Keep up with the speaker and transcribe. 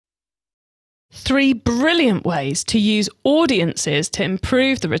3 brilliant ways to use audiences to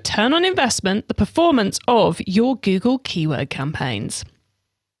improve the return on investment, the performance of your Google keyword campaigns.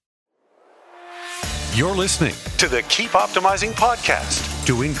 You're listening to the Keep Optimizing podcast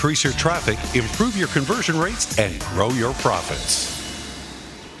to increase your traffic, improve your conversion rates, and grow your profits.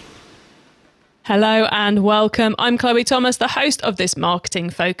 Hello and welcome. I'm Chloe Thomas, the host of this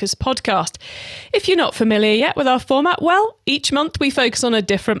Marketing Focus podcast. If you're not familiar yet with our format, well, each month we focus on a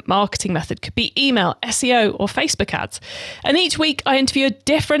different marketing method. Could be email, SEO, or Facebook ads. And each week I interview a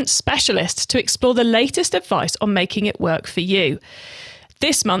different specialist to explore the latest advice on making it work for you.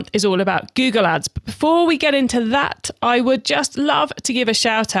 This month is all about Google Ads. But before we get into that, I would just love to give a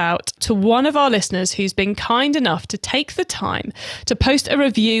shout out to one of our listeners who's been kind enough to take the time to post a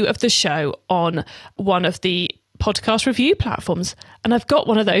review of the show on one of the podcast review platforms. And I've got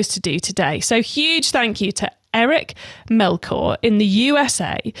one of those to do today. So huge thank you to Eric Melchor in the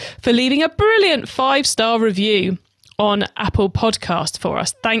USA for leaving a brilliant 5-star review on Apple Podcast for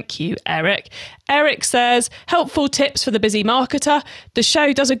us. Thank you, Eric. Eric says, helpful tips for the busy marketer. The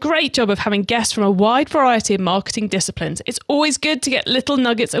show does a great job of having guests from a wide variety of marketing disciplines. It's always good to get little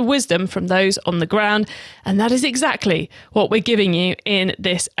nuggets of wisdom from those on the ground. And that is exactly what we're giving you in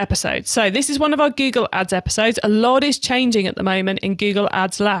this episode. So this is one of our Google Ads episodes. A lot is changing at the moment in Google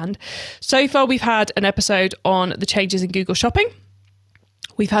Ads land. So far, we've had an episode on the changes in Google Shopping.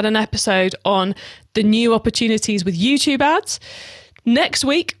 We've had an episode on the new opportunities with YouTube ads. Next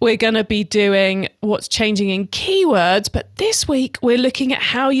week, we're going to be doing what's changing in keywords. But this week, we're looking at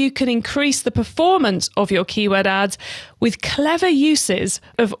how you can increase the performance of your keyword ads with clever uses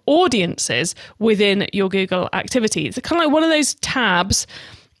of audiences within your Google activity. It's kind of like one of those tabs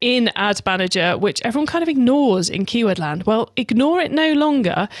in Ad Manager, which everyone kind of ignores in keyword land. Well, ignore it no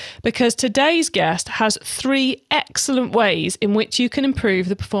longer, because today's guest has 3 excellent ways in which you can improve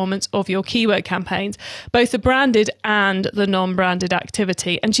the performance of your keyword campaigns, both the branded and the non-branded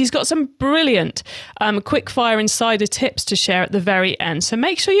activity. And she's got some brilliant quick fire insider tips to share at the very end. So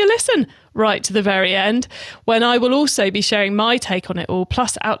make sure you listen right to the very end, when I will also be sharing my take on it all,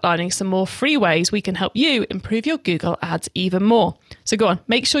 plus outlining some more free ways we can help you improve your Google ads even more. So go on,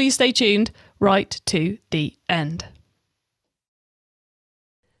 make sure you stay tuned right to the end.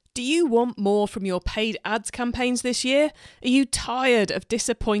 Do you want more from your paid ads campaigns this year? Are you tired of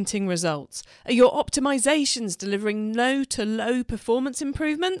disappointing results? Are your optimizations delivering no to low performance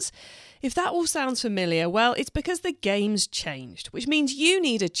improvements? If that all sounds familiar, well, it's because the game's changed, which means you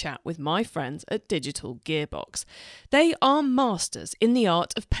need a chat with my friends at Digital Gearbox. They are masters in the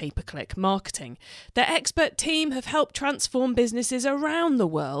art of pay-per-click marketing. Their expert team have helped transform businesses around the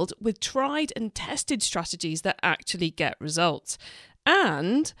world with tried and tested strategies that actually get results.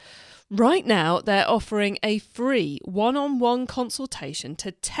 And right now, they're offering a free one-on-one consultation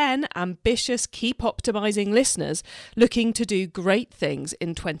to 10 ambitious Keep Optimizing listeners looking to do great things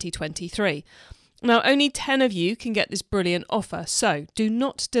in 2023. Now, only 10 of you can get this brilliant offer, so do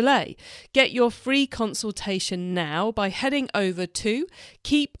not delay. Get your free consultation now by heading over to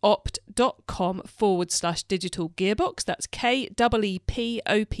keepopt.com/digital gearbox. That's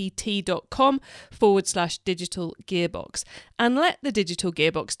keepopt.com/digital gearbox. And let the Digital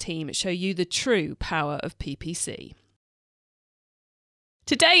Gearbox team show you the true power of PPC.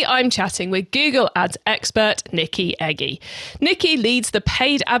 Today, I'm chatting with Google Ads expert Nikki Eggy. Nikki leads the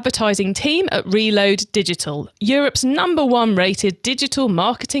paid advertising team at Reload Digital, Europe's #1 rated digital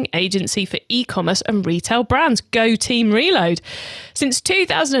marketing agency for e-commerce and retail brands. Go Team Reload. Since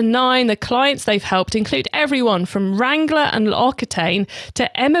 2009, the clients they've helped include everyone from Wrangler and L'Occitane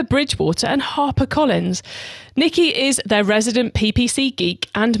to Emma Bridgewater and HarperCollins. Nikki is their resident PPC geek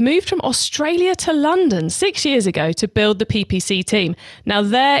and moved from Australia to London 6 years ago to build the PPC team. Now,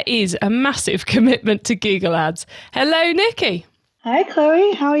 there is a massive commitment to Google Ads. Hello, Nikki. Hi,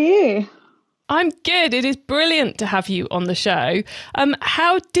 Chloe. How are you? I'm good. It is brilliant to have you on the show.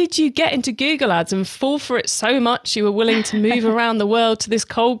 How did you get into Google Ads and fall for it so much you were willing to move around the world to this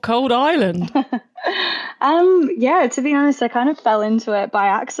cold, cold island? Yeah, to be honest, I kind of fell into it by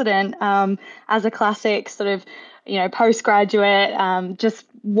accident as a classic sort of, postgraduate, just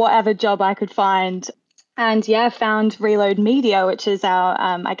whatever job I could find. And yeah, found Reload Media, which is our,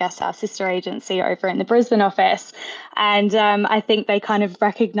 our sister agency over in the Brisbane office. And I think they kind of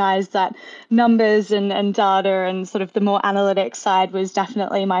recognized that numbers and data and sort of the more analytics side was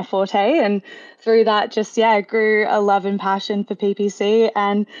definitely my forte. And through that, grew a love and passion for PPC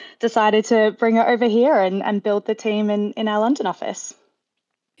and decided to bring it over here and build the team in our London office.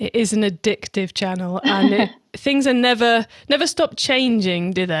 It is an addictive channel, and things are never stop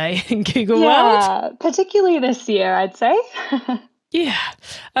changing, do they, in Google World? Yeah, particularly this year, I'd say. Yeah.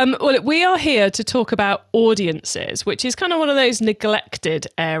 Well, we are here to talk about audiences, which is kind of one of those neglected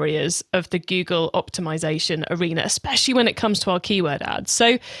areas of the Google optimization arena, especially when it comes to our keyword ads.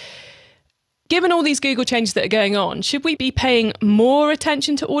 So given all these Google changes that are going on, should we be paying more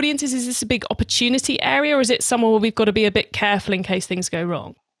attention to audiences? Is this a big opportunity area, or is it somewhere where we've got to be a bit careful in case things go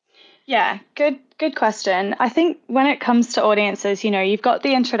wrong? Yeah, good question. I think when it comes to audiences, you've got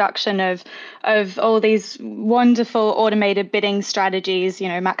the introduction of all these wonderful automated bidding strategies,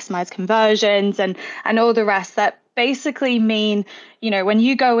 maximize conversions and all the rest that basically mean, when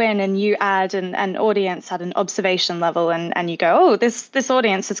you go in and you add an audience at an observation level and you go, oh, this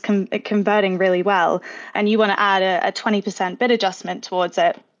audience is converting really well, and you want to add a 20% bid adjustment towards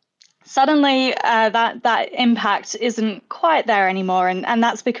it. Suddenly, that impact isn't quite there anymore. And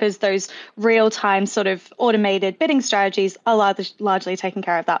that's because those real-time sort of automated bidding strategies are largely taking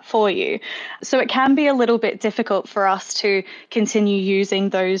care of that for you. So it can be a little bit difficult for us to continue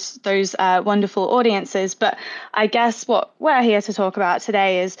using those wonderful audiences. But I guess what we're here to talk about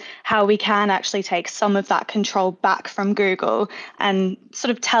today is how we can actually take some of that control back from Google and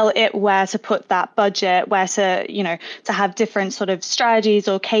sort of tell it where to put that budget, where to have different sort of strategies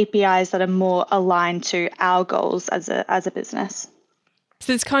or KPIs that are more aligned to our goals as a business.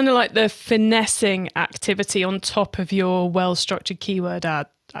 So it's kind of like the finessing activity on top of your well-structured keyword ad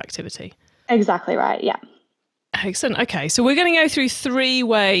activity. Exactly right, yeah. Excellent. Okay, so we're going to go through 3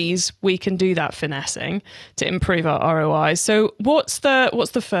 ways we can do that finessing to improve our ROI. So what's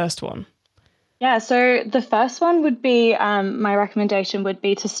the first one? Yeah, so the first one would be, my recommendation would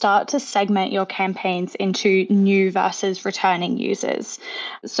be to start to segment your campaigns into new versus returning users.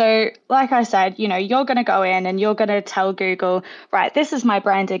 So like I said, you're going to go in and you're going to tell Google, right, this is my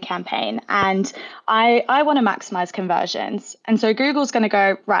branded campaign and I want to maximize conversions. And so Google's going to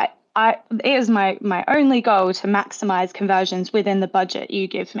go, right, it is my only goal to maximize conversions within the budget you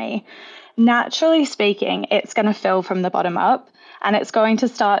give me. Naturally speaking, it's going to fill from the bottom up. And it's going to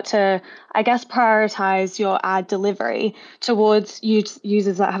start to, I guess, prioritize your ad delivery towards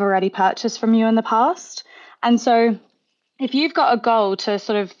users that have already purchased from you in the past. And so if you've got a goal to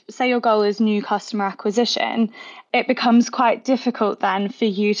sort of say your goal is new customer acquisition, it becomes quite difficult then for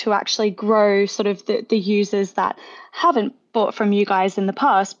you to actually grow sort of the users that haven't bought from you guys in the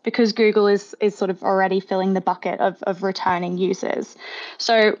past, because Google is sort of already filling the bucket of returning users.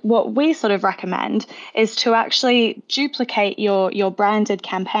 So what we sort of recommend is to actually duplicate your branded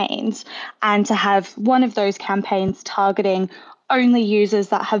campaigns and to have one of those campaigns targeting only users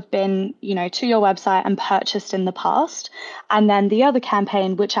that have been, to your website and purchased in the past. And then the other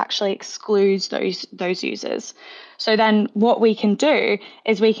campaign, which actually excludes those users. So then what we can do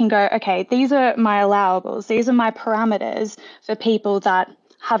is we can go, okay, these are my allowables. These are my parameters for people that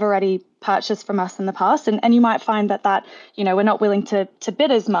have already purchased from us in the past. And you might find that we're not willing to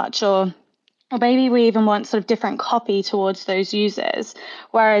bid as much, or maybe we even want sort of different copy towards those users.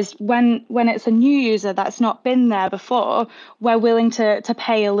 Whereas when it's a new user that's not been there before, we're willing to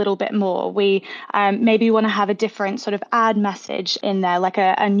pay a little bit more. We maybe want to have a different sort of ad message in there, like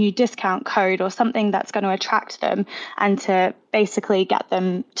a new discount code or something that's going to attract them and to basically get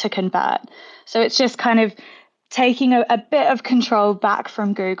them to convert. So it's just kind of taking a bit of control back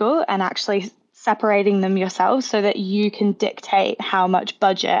from Google and actually separating them yourself so that you can dictate how much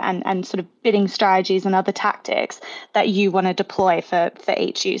budget and sort of bidding strategies and other tactics that you want to deploy for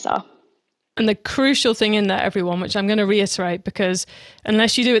each user. And the crucial thing in there, everyone, which I'm going to reiterate, because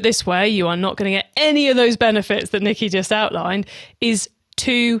unless you do it this way, you are not going to get any of those benefits that Nikki just outlined, is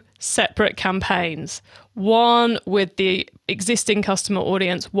 2 separate campaigns. One with the existing customer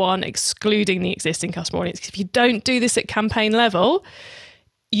audience, one excluding the existing customer audience. If you don't do this at campaign level,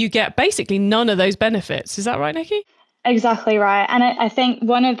 you get basically none of those benefits. Is that right, Nikki? Exactly right. And I think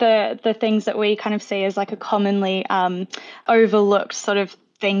one of the things that we kind of see as like a commonly overlooked sort of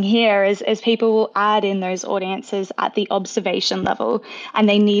thing here is people will add in those audiences at the observation level, and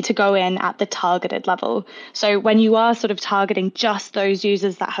they need to go in at the targeted level. So when you are sort of targeting just those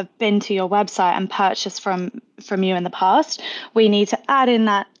users that have been to your website and purchased from you in the past, we need to add in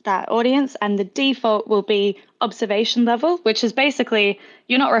that audience, and the default will be observation level, which is basically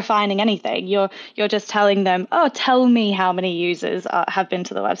you're not refining anything. You're just telling them, oh, tell me how many users have been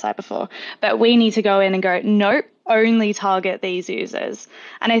to the website before. But we need to go in and go, nope, only target these users.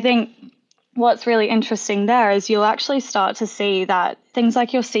 And I think what's really interesting there is you'll actually start to see that things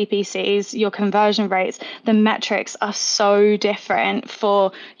like your CPCs, your conversion rates, the metrics are so different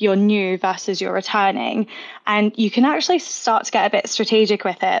for your new versus your returning. And you can actually start to get a bit strategic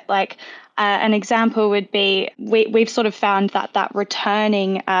with it. Like, An example would be we've sort of found that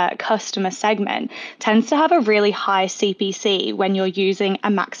returning customer segment tends to have a really high CPC when you're using a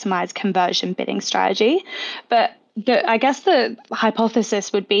maximized conversion bidding strategy. But I guess the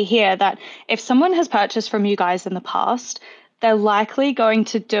hypothesis would be here that if someone has purchased from you guys in the past, they're likely going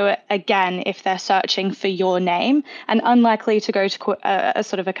to do it again if they're searching for your name, and unlikely to go to a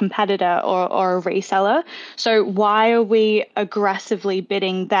sort of a competitor or a reseller. So why are we aggressively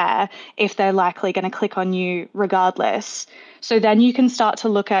bidding there if they're likely going to click on you regardless? So then you can start to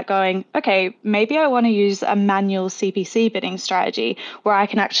look at going, okay, maybe I want to use a manual CPC bidding strategy where I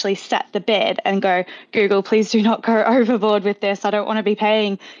can actually set the bid and go, Google, please do not go overboard with this. I don't want to be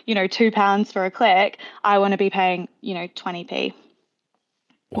paying, £2 for a click. I want to be paying, 20p.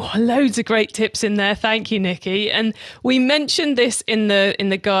 Oh, loads of great tips in there. Thank you, Nikki. And we mentioned this in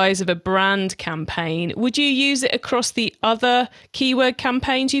the guise of a brand campaign. Would you use it across the other keyword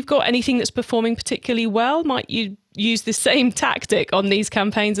campaigns you've got? Anything that's performing particularly well? Might you use the same tactic on these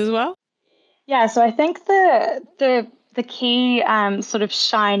campaigns as well? Yeah, so I think the key sort of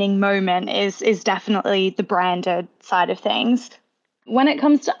shining moment is definitely the branded side of things. When it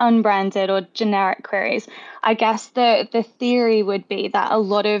comes to unbranded or generic queries, I guess the theory would be that a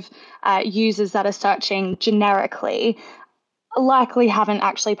lot of users that are searching generically likely haven't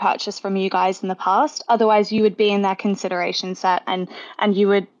actually purchased from you guys in the past. Otherwise, you would be in their consideration set, and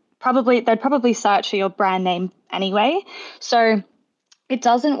they'd probably search for your brand name anyway. So it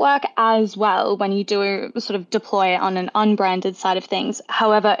doesn't work as well when you do sort of deploy it on an unbranded side of things.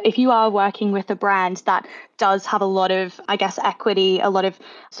 However, if you are working with a brand that does have a lot of, I guess, equity, a lot of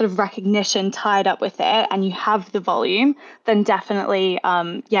sort of recognition tied up with it, and you have the volume, then definitely,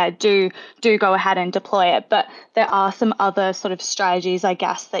 do go ahead and deploy it. But there are some other sort of strategies, I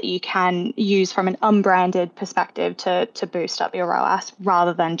guess, that you can use from an unbranded perspective to boost up your ROAS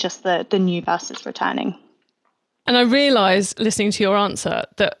rather than just the new versus returning. And I realise, listening to your answer,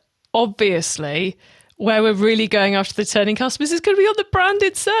 that obviously where we're really going after the returning customers is going to be on the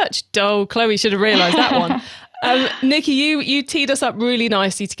branded search. Oh, Chloe should have realised that one. Nikki, you teed us up really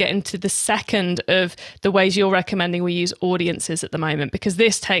nicely to get into the second of the ways you're recommending we use audiences at the moment, because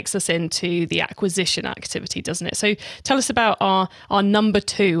this takes us into the acquisition activity, doesn't it? So tell us about our number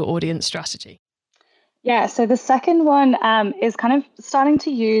 2 audience strategy. Yeah, so the second one is kind of starting to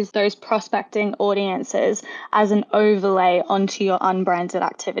use those prospecting audiences as an overlay onto your unbranded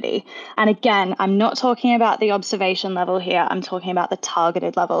activity. And again, I'm not talking about the observation level here. I'm talking about the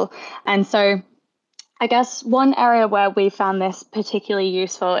targeted level. And so I guess one area where we found this particularly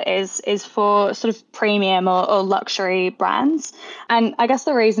useful is for sort of premium or luxury brands. And I guess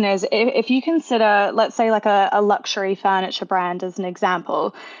the reason is if you consider, let's say, like a luxury furniture brand as an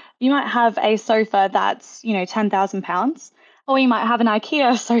example, you might have a sofa that's, £10,000, or you might have an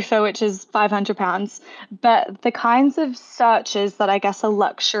IKEA sofa, which is £500. But the kinds of searches that I guess a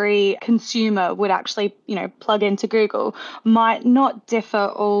luxury consumer would actually, plug into Google might not differ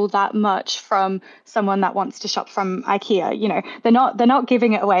all that much from someone that wants to shop from IKEA. They're not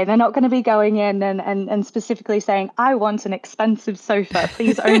giving it away. They're not going to be going in and specifically saying, I want an expensive sofa.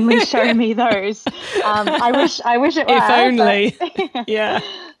 Please only show me those. I wish it were. If only. But, yeah.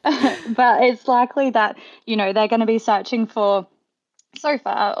 But it's likely that, they're going to be searching for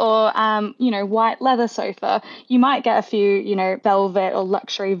sofa or, white leather sofa. You might get a few, velvet or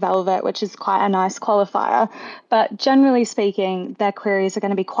luxury velvet, which is quite a nice qualifier. But generally speaking, their queries are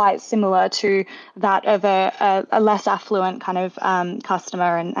going to be quite similar to that of a less affluent kind of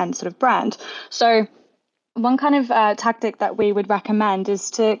customer and sort of brand. So one kind of tactic that we would recommend is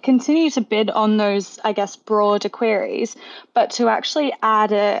to continue to bid on those, I guess, broader queries, but to actually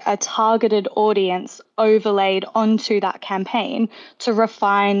add a targeted audience overlaid onto that campaign to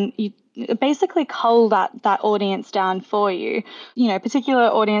refine, basically cull that audience down for you. Particular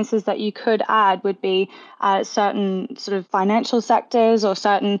audiences that you could add would be certain sort of financial sectors or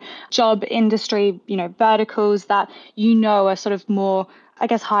certain job industry, verticals that are sort of more, I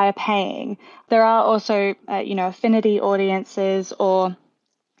guess, higher paying. There are also, affinity audiences or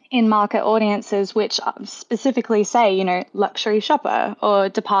in-market audiences which specifically say, luxury shopper or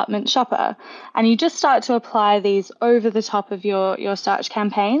department shopper. And you just start to apply these over the top of your search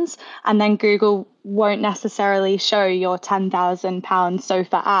campaigns, and then Google won't necessarily show your £10,000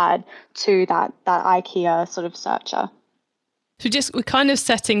 sofa ad to that IKEA sort of searcher. So we're kind of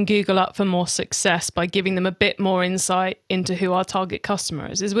setting Google up for more success by giving them a bit more insight into who our target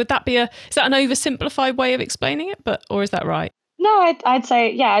customer is. Is that an oversimplified way of explaining it, or is that right? No, I'd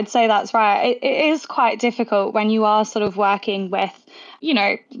say, I'd say that's right. It is quite difficult when you are sort of working with,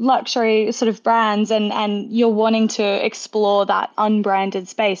 luxury sort of brands and you're wanting to explore that unbranded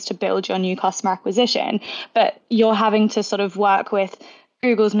space to build your new customer acquisition, but you're having to sort of work with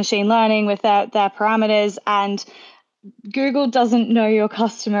Google's machine learning with their parameters, and Google doesn't know your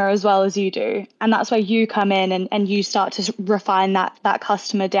customer as well as you do. And that's where you come in and you start to refine that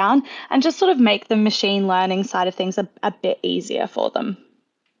customer down and just sort of make the machine learning side of things a bit easier for them.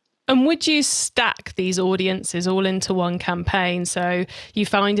 And would you stack these audiences all into one campaign? So you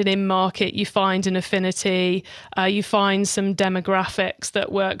find an in-market, you find an affinity, you find some demographics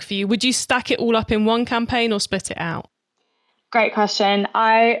that work for you. Would you stack it all up in one campaign or split it out? Great question.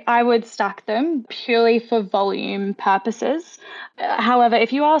 I would stack them purely for volume purposes. However,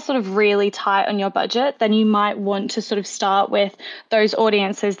 if you are sort of really tight on your budget, then you might want to sort of start with those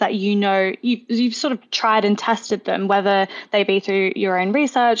audiences that you've sort of tried and tested them, whether they be through your own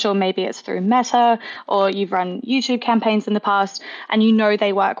research or maybe it's through Meta or you've run YouTube campaigns in the past and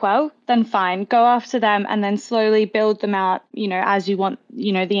they work well, then fine, go after them and then slowly build them out, as you want,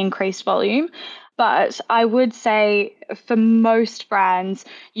 the increased volume. But I would say for most brands,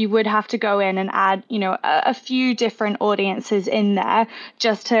 you would have to go in and add, a few different audiences in there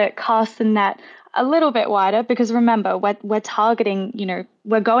just to cast the net a little bit wider. Because remember, we're targeting,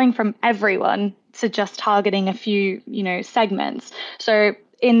 we're going from everyone to just targeting a few, segments. So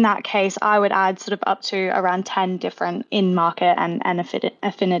in that case, I would add sort of up to around 10 different in-market and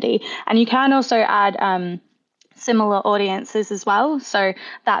affinity. And you can also add similar audiences as well. So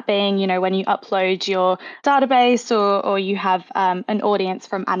that being, when you upload your database or you have an audience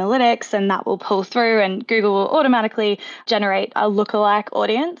from analytics, and that will pull through and Google will automatically generate a lookalike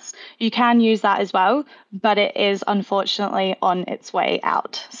audience. You can use that as well, but it is unfortunately on its way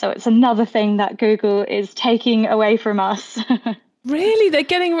out. So it's another thing that Google is taking away from us. Really? They're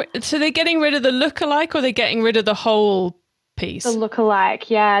getting rid of the lookalike, or they're getting rid of the whole piece? The lookalike,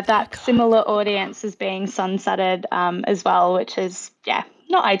 yeah, that similar audience is being sunsetted as well, which is,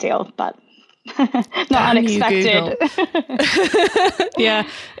 not ideal, but not unexpected. Yeah,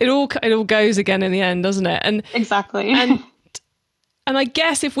 it all goes again in the end, doesn't it? And exactly. And I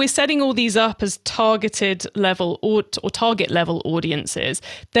guess if we're setting all these up as targeted level or target level audiences,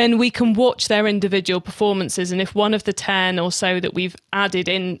 then we can watch their individual performances. And if one of the 10 or so that we've added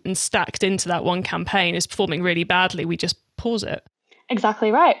in and stacked into that one campaign is performing really badly, we just pause it.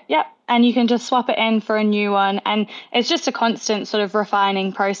 Exactly right. Yeah. And you can just swap it in for a new one. And it's just a constant sort of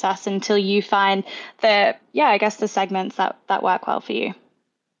refining process until you find the segments that work well for you.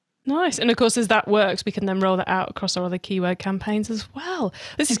 Nice. And of course, as that works, we can then roll that out across our other keyword campaigns as well.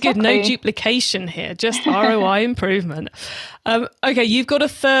 This is Exactly. good. No duplication here, just ROI improvement. Okay, you've got a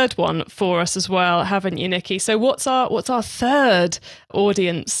third one for us as well, haven't you, Nikki? So what's our third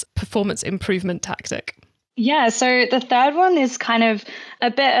audience performance improvement tactic? Yeah, so the third one is kind of a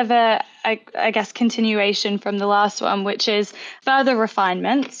bit of a continuation from the last one, which is further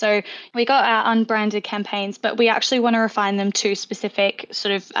refinement. So we got our unbranded campaigns, but we actually want to refine them to specific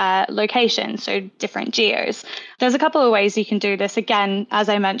sort of locations, so different geos. There's a couple of ways you can do this. Again, as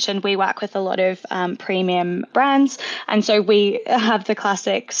I mentioned, we work with a lot of premium brands. And so we have the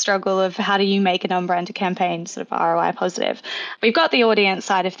classic struggle of how do you make an unbranded campaign sort of ROI positive? We've got the audience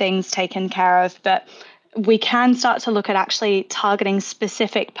side of things taken care of, but we can start to look at actually targeting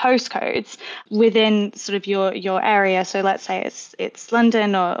specific postcodes within sort of your area. So let's say it's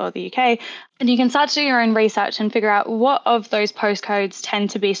London or the UK. And you can start to do your own research and figure out what of those postcodes tend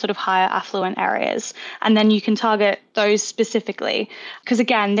to be sort of higher affluent areas. And then you can target those specifically. Because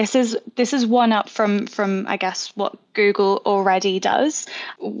again, this is one up from I guess what Google already does.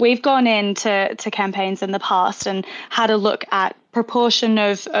 We've gone into campaigns in the past and had a look at proportion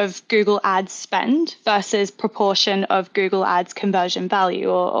of Google Ads spend versus proportion of Google Ads conversion value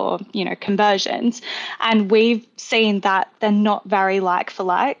or conversions. And we've seen that they're not very like for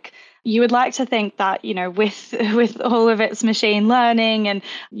like. You would like to think that, with all of its machine learning and,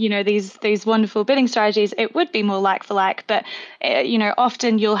 these wonderful bidding strategies, it would be more like for like. But,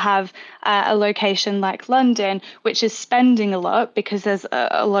 often you'll have a location like London, which is spending a lot because there's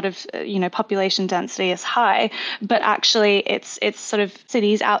a lot of, population density is high. But actually, it's sort of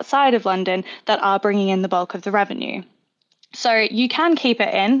cities outside of London that are bringing in the bulk of the revenue. So you can keep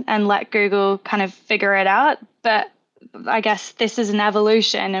it in and let Google kind of figure it out. But I guess this is an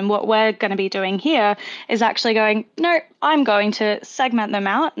evolution, and what we're going to be doing here is actually going, no, I'm going to segment them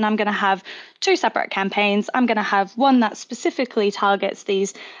out and I'm going to have 2 separate campaigns. I'm going to have one that specifically targets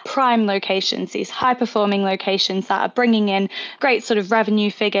these prime locations, these high performing locations that are bringing in great sort of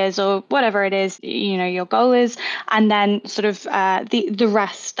revenue figures or whatever it is, your goal is. And then sort of the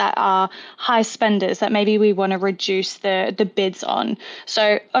rest that are high spenders that maybe we want to reduce the bids on.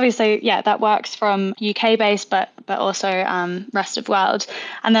 So obviously, yeah, that works from UK based, but also rest of world.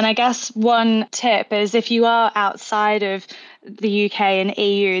 And then I guess one tip is if you are outside of the UK and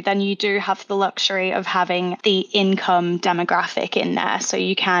EU, then you do have the luxury of having the income demographic in there. So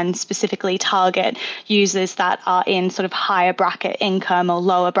you can specifically target users that are in sort of higher bracket income or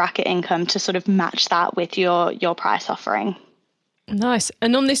lower bracket income to sort of match that with your price offering. Nice.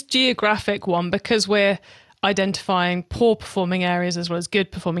 And on this geographic one, because we're identifying poor performing areas as well as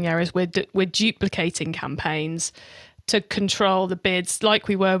good performing areas, we're duplicating campaigns to control the bids like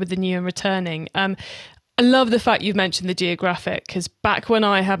we were with the new and returning. I love the fact you've mentioned the geographic, because back when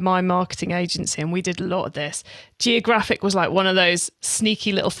I had my marketing agency and we did a lot of this, geographic was like one of those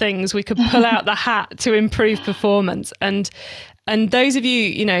sneaky little things we could pull out the hat to improve performance. And those of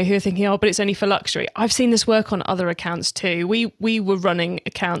you, who are thinking, oh, but it's only for luxury, I've seen this work on other accounts too. We were running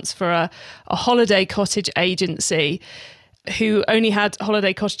accounts for a holiday cottage agency who only had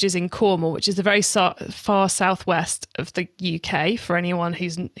holiday cottages in Cornwall, which is the very far southwest of the UK, for anyone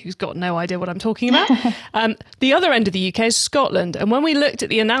who's got no idea what I'm talking about. The other end of the UK is Scotland. And when we looked at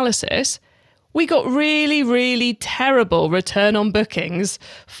the analysis, we got really, really terrible return on bookings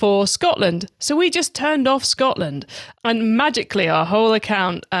for Scotland. So we just turned off Scotland, and magically our whole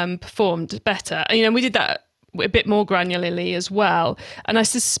account performed better. And, we did that a bit more granularly as well. And I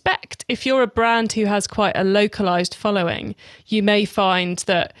suspect if you're a brand who has quite a localized following, you may find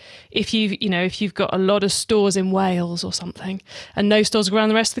that if you've got a lot of stores in Wales or something and no stores around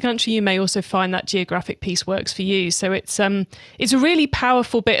the rest of the country, you may also find that geographic piece works for you. So it's a really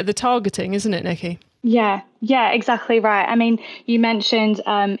powerful bit of the targeting, isn't it, Nikki? Yeah, exactly right. I mean, you mentioned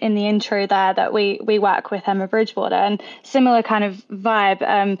in the intro there that we work with Emma Bridgewater, and similar kind of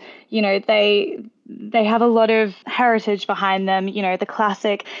vibe. They have a lot of heritage behind them. The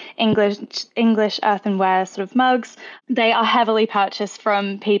classic English earthenware sort of mugs. They are heavily purchased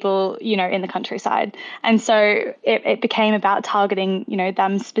from people, in the countryside. And so it became about targeting,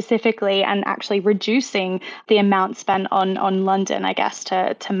 them specifically and actually reducing the amount spent on London, I guess,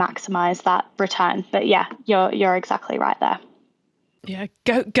 to maximize that return. But yeah, you're exactly right there. Yeah,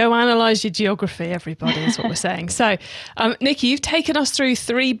 go analyse your geography, everybody, is what we're saying. So, Nikki, you've taken us through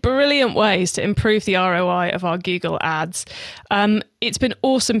 3 brilliant ways to improve the ROI of our Google ads. It's been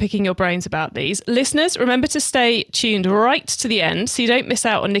awesome picking your brains about these. Listeners, remember to stay tuned right to the end so you don't miss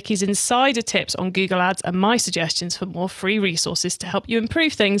out on Nikki's insider tips on Google ads and my suggestions for more free resources to help you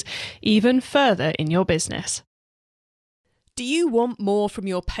improve things even further in your business. Do you want more from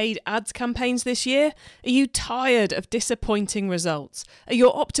your paid ads campaigns this year? Are you tired of disappointing results? Are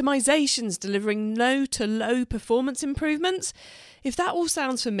your optimizations delivering no to low performance improvements? If that all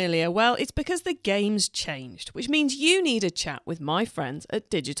sounds familiar, well, it's because the game's changed, which means you need a chat with my friends at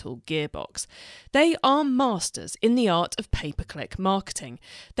Digital Gearbox. They are masters in the art of pay-per-click marketing.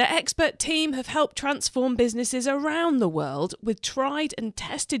 Their expert team have helped transform businesses around the world with tried and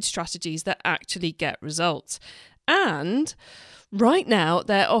tested strategies that actually get results. And right now,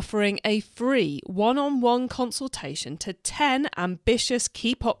 they're offering a free one-on-one consultation to 10 ambitious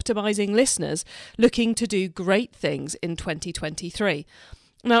Keep Optimizing listeners looking to do great things in 2023.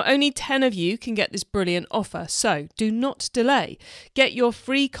 Now, only 10 of you can get this brilliant offer, so do not delay. Get your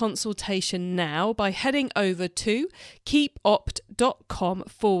free consultation now by heading over to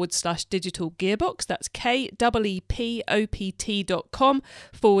keepopt.com/digital gearbox. That's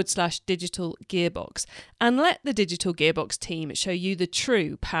keepopt.com/digital gearbox. And let the Digital Gearbox team show you the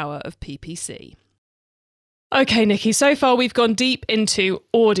true power of PPC. Okay, Nikki, so far we've gone deep into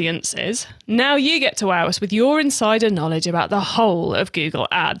audiences. Now you get to wow us with your insider knowledge about the whole of Google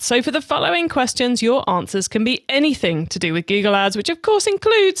Ads. So for the following questions, your answers can be anything to do with Google Ads, which of course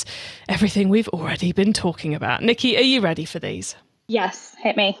includes everything we've already been talking about. Nikki, are you ready for these? Yes,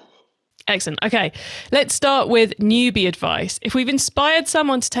 hit me. Excellent. Okay, let's start with newbie advice. If we've inspired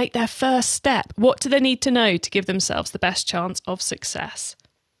someone to take their first step, what do they need to know to give themselves the best chance of success?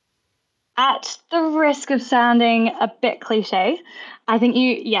 At the risk of sounding a bit cliche, I think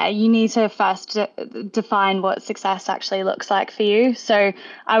you need to first define what success actually looks like for you. So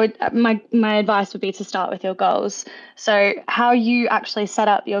my advice would be to start with your goals. So how you actually set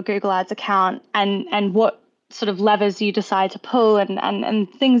up your Google Ads account and what sort of levers you decide to pull and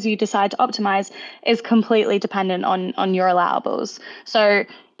things you decide to optimize is completely dependent on your allowables. So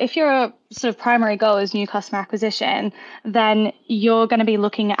if your sort of primary goal is new customer acquisition, then you're going to be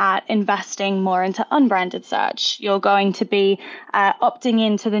looking at investing more into unbranded search. You're going to be opting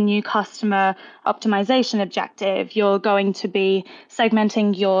into the new customer optimization objective. You're going to be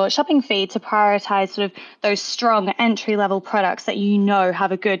segmenting your shopping feed to prioritize sort of those strong entry level products that you know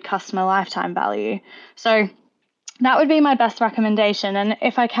have a good customer lifetime value. So that would be my best recommendation. And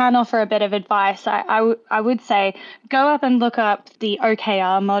if I can offer a bit of advice, I would say go up and look up the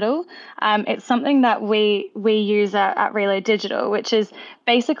OKR model. It's something that we use at Reload Digital, which is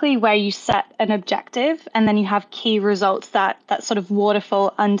basically where you set an objective and then you have key results that sort of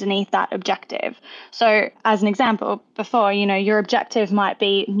waterfall underneath that objective. So as an example, before, your objective might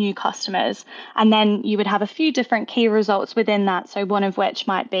be new customers, and then you would have a few different key results within that. So one of which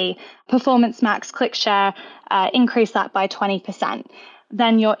might be Performance Max click share, increase that by 20%.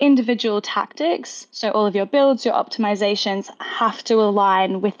 Then your individual tactics, so all of your builds, your optimizations have to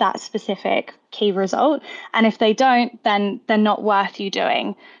align with that specific key result. And if they don't, then they're not worth you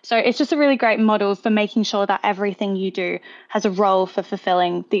doing. So it's just a really great model for making sure that everything you do has a role for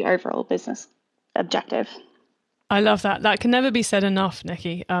fulfilling the overall business objective. I love that. That can never be said enough,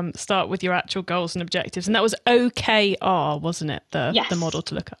 Nikki. Start with your actual goals and objectives. And that was OKR, wasn't it? Yes. The model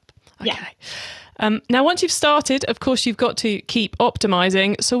to look up. Okay. Yeah. Now, once you've started, of course, you've got to keep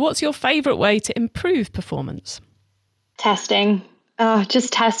optimizing. So what's your favorite way to improve performance? Testing.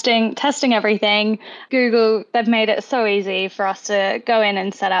 Just testing everything. Google, they've made it so easy for us to go in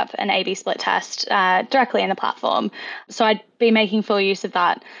and set up an A/B split test directly in the platform. So I'd be making full use of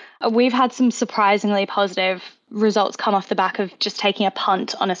that. We've had some surprisingly positive results come off the back of just taking a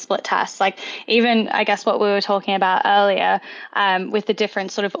punt on a split test. Like even, I guess, what we were talking about earlier with the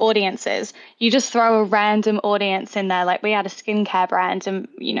different sort of audiences, you just throw a random audience in there. Like we had a skincare brand and,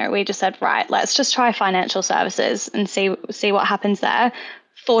 we just said, right, let's just try financial services and see what happens there.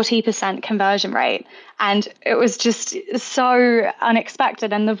 40% conversion rate. And it was just so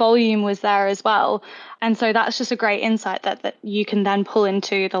unexpected, and the volume was there as well. And so that's just a great insight that you can then pull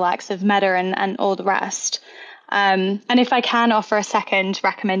into the likes of Meta and all the rest. And if I can offer a second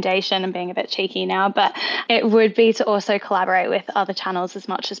recommendation, I'm being a bit cheeky now, but it would be to also collaborate with other channels as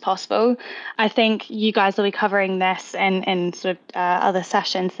much as possible. I think you guys will be covering this in sort of other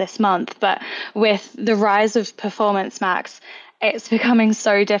sessions this month, but with the rise of Performance Max, it's becoming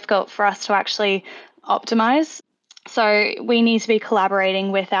so difficult for us to actually optimize. So we need to be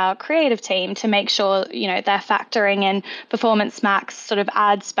collaborating with our creative team to make sure, they're factoring in Performance Max sort of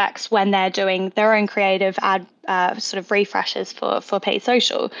ad specs when they're doing their own creative ad sort of refreshes for paid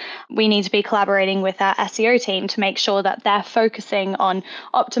social. We need to be collaborating with our SEO team to make sure that they're focusing on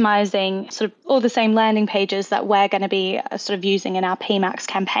optimizing sort of all the same landing pages that we're going to be sort of using in our PMax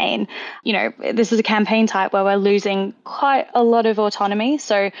campaign. This is a campaign type where we're losing quite a lot of autonomy.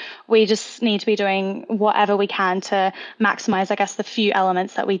 So we just need to be doing whatever we can to maximize, I guess, the few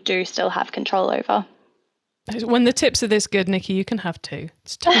elements that we do still have control over. When the tips are this good, Nikki, you can have two.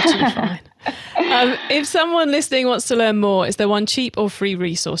 It's totally fine. If someone listening wants to learn more, is there one cheap or free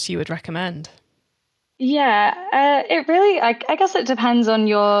resource you would recommend? Yeah, it really, I guess it depends on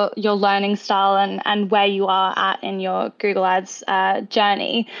your learning style and where you are at in your Google Ads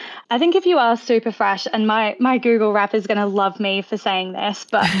journey. I think if you are super fresh, and my Google rep is going to love me for saying this,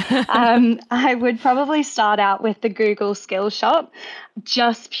 but I would probably start out with the Google Skills Shop,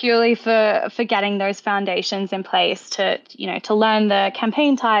 just purely for getting those foundations in place to learn the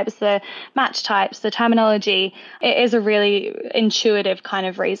campaign types, the match types, the terminology. It is a really intuitive kind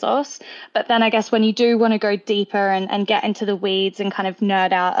of resource. But then I guess when you do want to go deeper and get into the weeds and kind of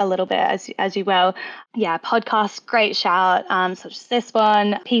nerd out a little bit as you will, yeah, podcasts, great shout, such as this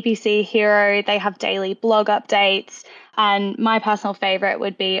one, PPC Hero. They have daily blog updates. And my personal favorite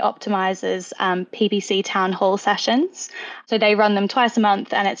would be Optimizer's PPC Town Hall sessions. So they run them twice a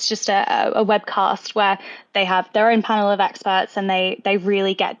month, and it's just a webcast where they have their own panel of experts, and they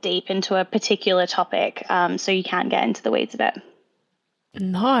really get deep into a particular topic. So you can get into the weeds a bit.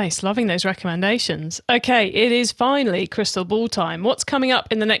 Nice. Loving those recommendations. Okay, it is finally crystal ball time. What's coming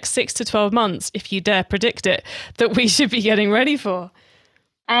up in the next 6 to 12 months, if you dare predict it, that we should be getting ready for?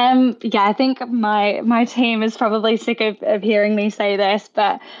 Yeah, I think my team is probably sick of hearing me say this,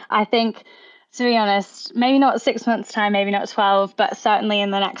 but I think, to be honest, maybe not 6 months' time, maybe not 12, but certainly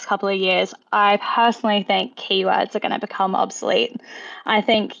in the next couple of years, I personally think keywords are going to become obsolete. I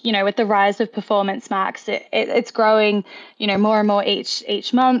think, with the rise of Performance Max, it's growing, more and more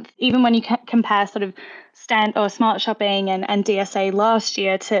each month. Even when you compare sort of Smart Shopping and DSA last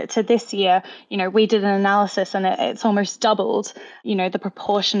year to this year, we did an analysis and it's almost doubled, the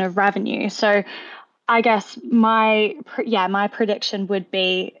proportion of revenue. So I guess my prediction would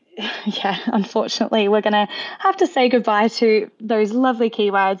be, unfortunately, we're going to have to say goodbye to those lovely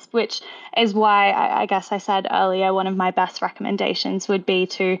keywords, which is why I guess I said earlier, one of my best recommendations would be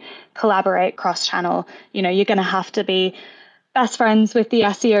to collaborate cross-channel. You're going to have to be best friends with the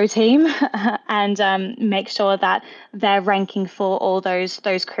SEO team and make sure that they're ranking for all those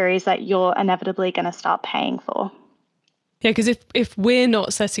queries that you're inevitably going to start paying for. Yeah, because if we're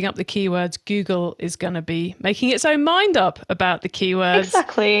not setting up the keywords, Google is going to be making its own mind up about the keywords.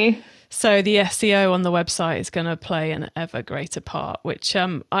 Exactly. So the SEO on the website is going to play an ever greater part, which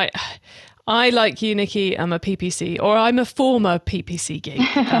I like you, Nikki, I'm a PPC, or I'm a former PPC geek.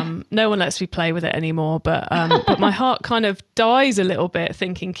 No one lets me play with it anymore, but my heart kind of dies a little bit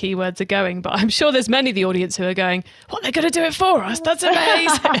thinking keywords are going. But I'm sure there's many of the audience who are going, "What, they're going to do it for us? That's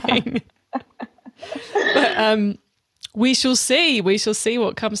amazing!" But we shall see. We shall see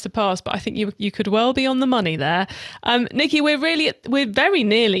what comes to pass. But I think you could well be on the money there. Nikki, we're very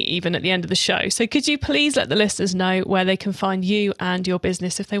nearly even at the end of the show. So could you please let the listeners know where they can find you and your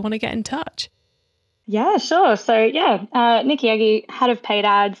business if they want to get in touch? Yeah, sure. So Nikki Egge, head of paid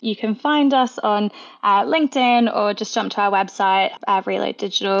ads. You can find us on LinkedIn or just jump to our website, Reload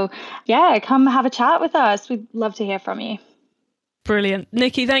Digital. Yeah, come have a chat with us. We'd love to hear from you. Brilliant.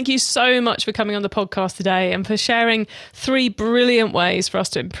 Nikki, thank you so much for coming on the podcast today and for sharing 3 brilliant ways for us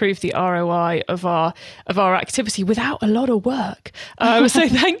to improve the ROI of our activity without a lot of work. So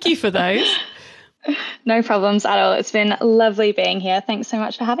thank you for those. No problems at all. It's been lovely being here. Thanks so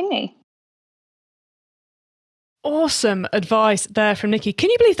much for having me. Awesome advice there from Nikki.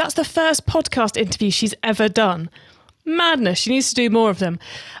 Can you believe that's the first podcast interview she's ever done? Madness. She needs to do more of them.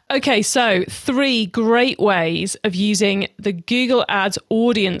 Okay, so 3 great ways of using the Google Ads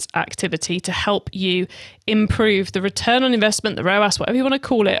audience activity to help you improve the return on investment, the ROAS, whatever you want to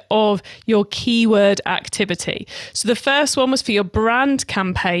call it, of your keyword activity. So the first one was for your brand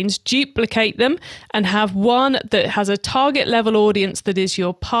campaigns. Duplicate them and have one that has a target level audience that is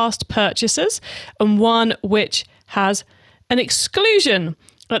your past purchasers and one which has an exclusion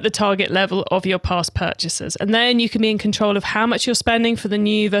at the target level of your past purchasers. And then you can be in control of how much you're spending for the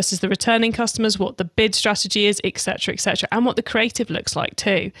new versus the returning customers, what the bid strategy is, etc., and what the creative looks like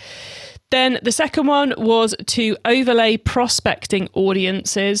too. Then the second one was to overlay prospecting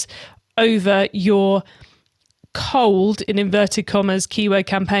audiences over your cold, in inverted commas, keyword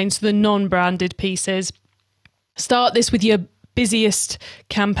campaigns, the non-branded pieces. Start this with your busiest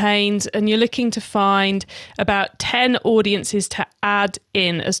campaigns and you're looking to find about 10 audiences to add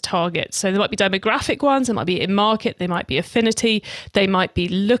in as targets. So there might be demographic ones, there might be in market, they might be affinity, they might be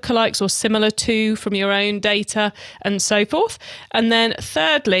lookalikes or similar to from your own data and so forth. And then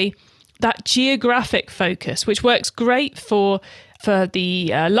thirdly, that geographic focus, which works great for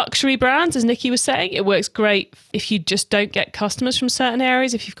the luxury brands, as Nikki was saying. It works great if you just don't get customers from certain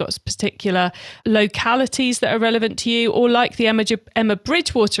areas, if you've got particular localities that are relevant to you, or like the Emma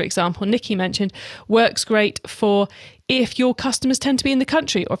Bridgewater example Nikki mentioned, works great for if your customers tend to be in the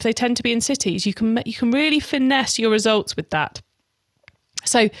country or if they tend to be in cities. You can really finesse your results with that.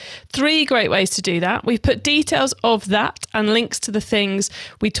 So 3 great ways to do that. We've put details of that and links to the things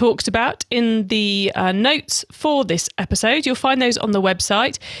we talked about in the notes for this episode. You'll find those on the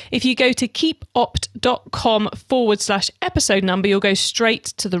website. If you go to keepopt.com/episode number, you'll go straight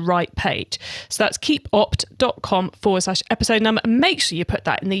to the right page. So that's keepopt.com/episode number. And make sure you put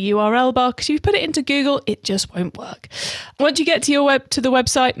that in the URL bar, because if you put it into Google, it just won't work. Once you get to the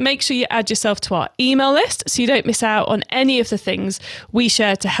website, make sure you add yourself to our email list so you don't miss out on any of the things we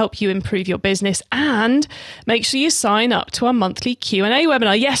share to help you improve your business, and make sure you sign up to our monthly Q&A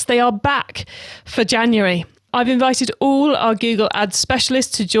webinar. Yes, they are back for January. I've invited all our Google Ads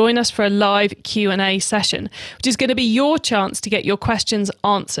specialists to join us for a live Q&A session, which is going to be your chance to get your questions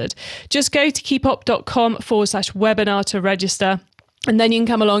answered. Just go to keepopt.com/webinar to register. And then you can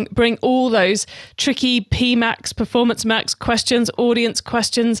come along, bring all those tricky PMax, Performance Max questions, audience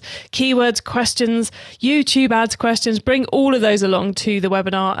questions, keywords questions, YouTube ads questions. Bring all of those along to the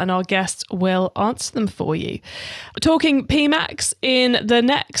webinar and our guests will answer them for you. Talking PMax, in the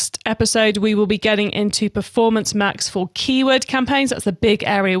next episode, we will be getting into Performance Max for keyword campaigns. That's the big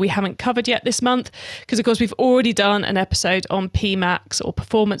area we haven't covered yet this month, because of course we've already done an episode on PMax or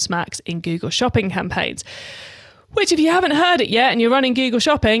Performance Max in Google Shopping campaigns. Which, if you haven't heard it yet and you're running Google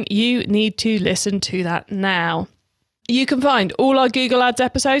Shopping, you need to listen to that now. You can find all our Google Ads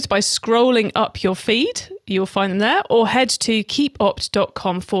episodes by scrolling up your feed. You'll find them there, or head to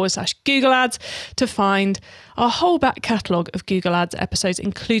keepopt.com/Google Ads to find our whole back catalogue of Google Ads episodes,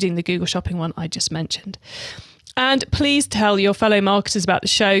 including the Google Shopping one I just mentioned. And please tell your fellow marketers about the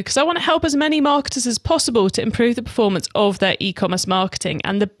show, because I want to help as many marketers as possible to improve the performance of their e-commerce marketing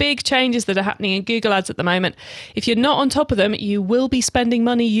and the big changes that are happening in Google Ads at the moment. If you're not on top of them, you will be spending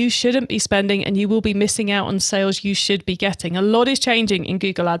money you shouldn't be spending, and you will be missing out on sales you should be getting. A lot is changing in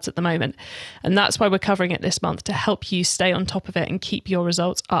Google Ads at the moment, and that's why we're covering it this month, to help you stay on top of it and keep your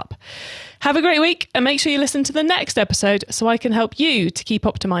results up. Have a great week, and make sure you listen to the next episode so I can help you to keep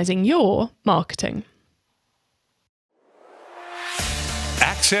optimizing your marketing.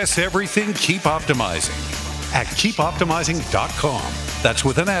 Access everything Keep Optimizing at keepoptimizing.com. That's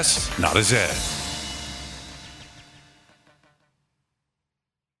with an S, not a Z.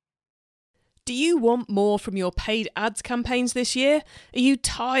 Do you want more from your paid ads campaigns this year? Are you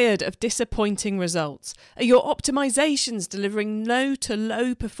tired of disappointing results? Are your optimizations delivering no to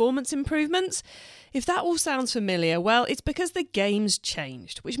low performance improvements? If that all sounds familiar, well, it's because the game's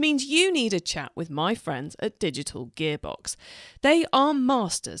changed, which means you need a chat with my friends at Digital Gearbox. They are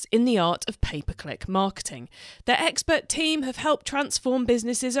masters in the art of pay-per-click marketing. Their expert team have helped transform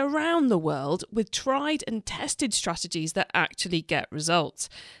businesses around the world with tried and tested strategies that actually get results.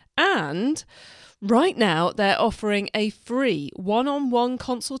 And right now, they're offering a free one-on-one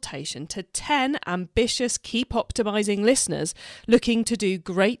consultation to 10 ambitious Keep Optimizing listeners looking to do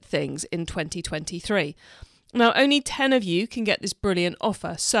great things in 2023. Now, only 10 of you can get this brilliant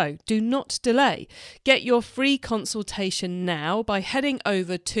offer, so do not delay. Get your free consultation now by heading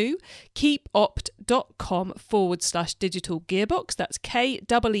over to keepopt.com/digital gearbox. That's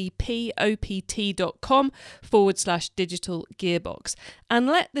keepopt.com/digital gearbox. And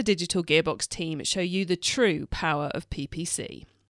let the Digital Gearbox team show you the true power of PPC.